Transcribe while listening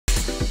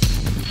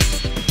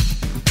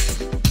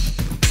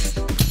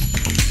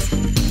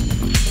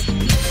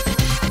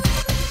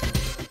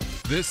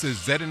This is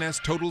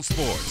ZNS Total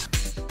Sports.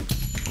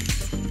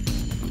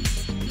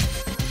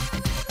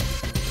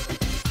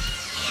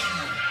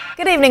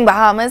 Good evening,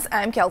 Bahamas.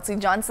 I'm Kelsey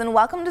Johnson.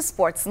 Welcome to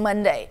Sports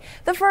Monday.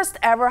 The first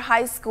ever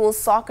high school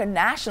soccer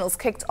nationals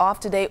kicked off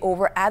today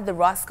over at the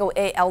Roscoe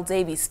A.L.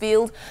 Davies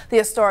Field. The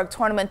historic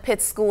tournament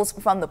pits schools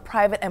from the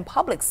private and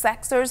public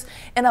sectors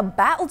in a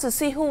battle to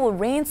see who will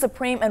reign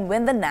supreme and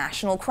win the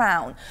national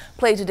crown.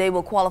 Play today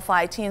will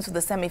qualify teams for the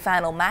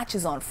semifinal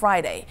matches on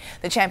Friday.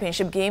 The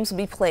championship games will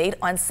be played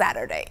on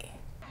Saturday.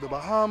 The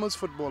Bahamas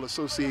Football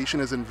Association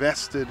has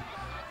invested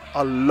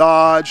a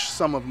large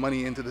sum of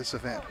money into this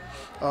event.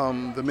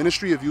 The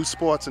Ministry of Youth,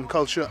 Sports and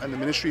Culture and the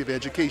Ministry of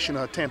Education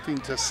are attempting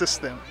to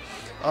assist them.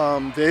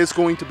 There's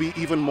going to be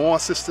even more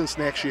assistance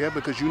next year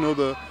because you know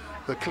the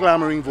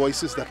clamoring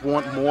voices that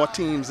want more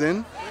teams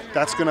in.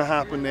 That's going to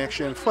happen next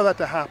year, and for that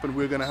to happen,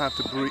 we're going to have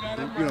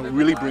to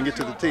really bring it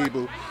to the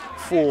table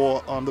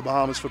for the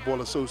Bahamas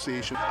Football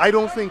Association. I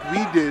don't think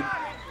we did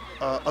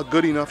a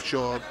good enough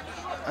job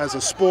as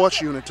a sports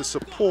unit to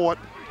support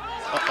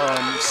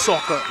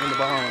soccer in the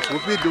Bahamas.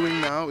 What we're doing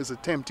now is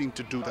attempting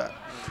to do that.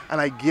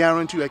 And I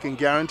can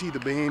guarantee the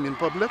Bahamian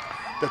public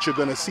that you're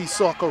going to see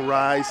soccer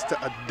rise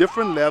to a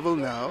different level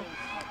now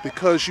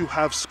because you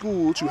have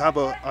schools, you have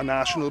a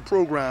national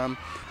program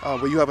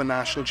where you have a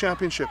national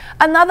championship.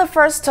 Another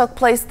first took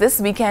place this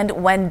weekend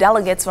when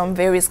delegates from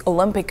various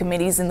Olympic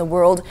committees in the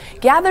world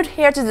gathered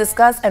here to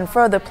discuss and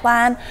further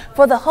plan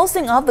for the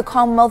hosting of the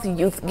Commonwealth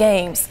Youth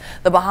Games.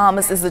 The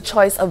Bahamas is the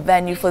choice of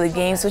venue for the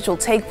games, which will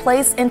take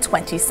place in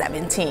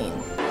 2017.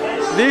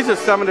 These are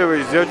some of the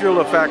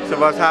residual effects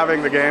of us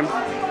having the games.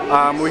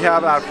 We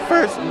have our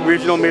first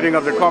regional meeting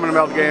of the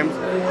Commonwealth Games,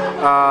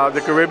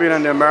 the Caribbean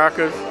and the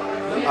Americas.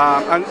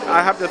 And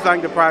I have to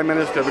thank the Prime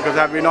Minister because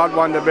had we not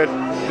won the bid,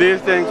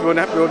 these things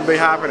wouldn't be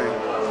happening.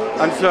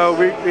 And so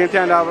we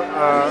intend to have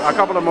a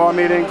couple of more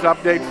meetings,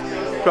 updates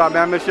to our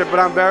membership, but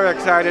I'm very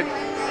excited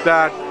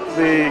that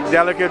the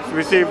delegates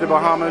received the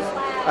Bahamas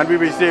and we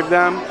received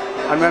them.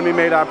 And when we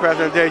made our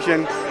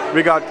presentation,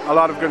 we got a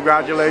lot of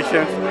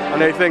congratulations,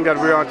 and they think that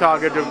we're on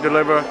target to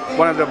deliver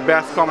one of the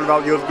best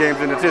Commonwealth Youth Games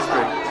in its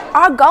history.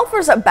 Our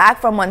golfers are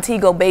back from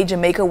Montego Bay,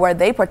 Jamaica, where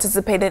they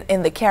participated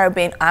in the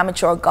Caribbean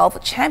Amateur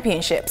Golf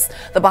Championships.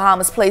 The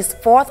Bahamas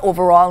placed 4th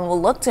overall and will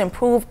look to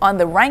improve on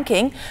the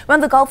ranking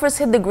when the golfers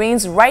hit the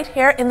greens right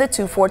here in the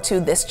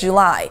 242 this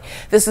July.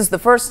 This is the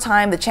first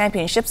time the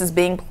championships is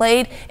being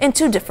played in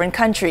 2 different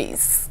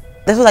countries.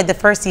 This was like the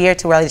first year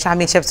to where the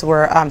championships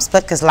were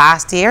split, because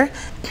last year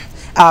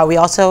we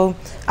also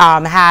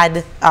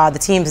had the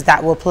teams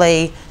that will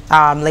play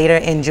later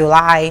in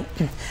July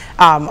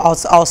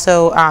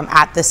also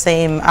at the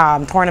same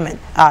tournament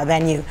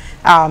venue.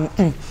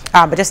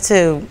 But just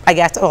to, I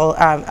guess,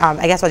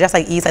 just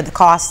like ease like the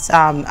costs,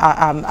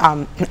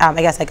 I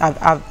guess like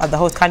of the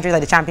host countries,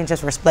 like the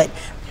championships were split.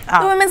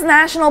 The women's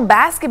national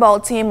basketball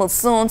team will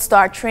soon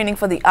start training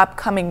for the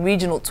upcoming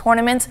regional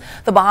tournament.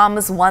 The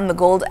Bahamas won the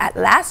gold at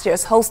last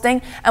year's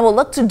hosting and will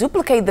look to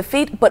duplicate the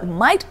feat, but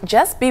might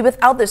just be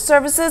without the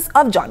services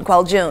of John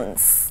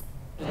Quell-Jones.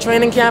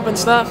 Training camp and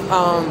stuff,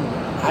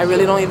 I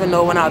really don't even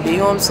know when I'll be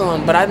home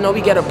soon, but I know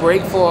we get a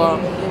break for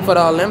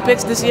the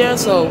Olympics this year,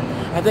 so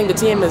I think the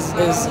team is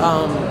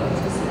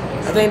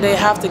I think they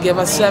have to give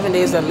us 7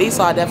 days at least,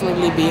 so I'll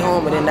definitely be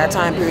home within that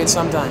time period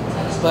sometime.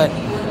 But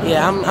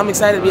yeah, I'm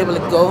excited to be able to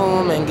go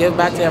home and give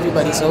back to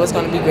everybody, so it's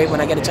going to be great when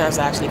I get a chance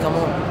to actually come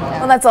home.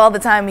 Well, that's all the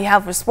time we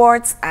have for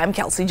sports. I'm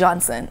Kelsey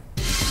Johnson.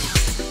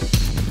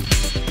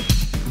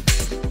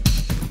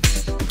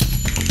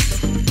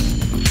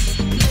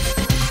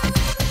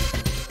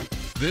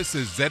 This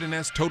is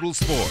ZNS Total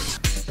Sports.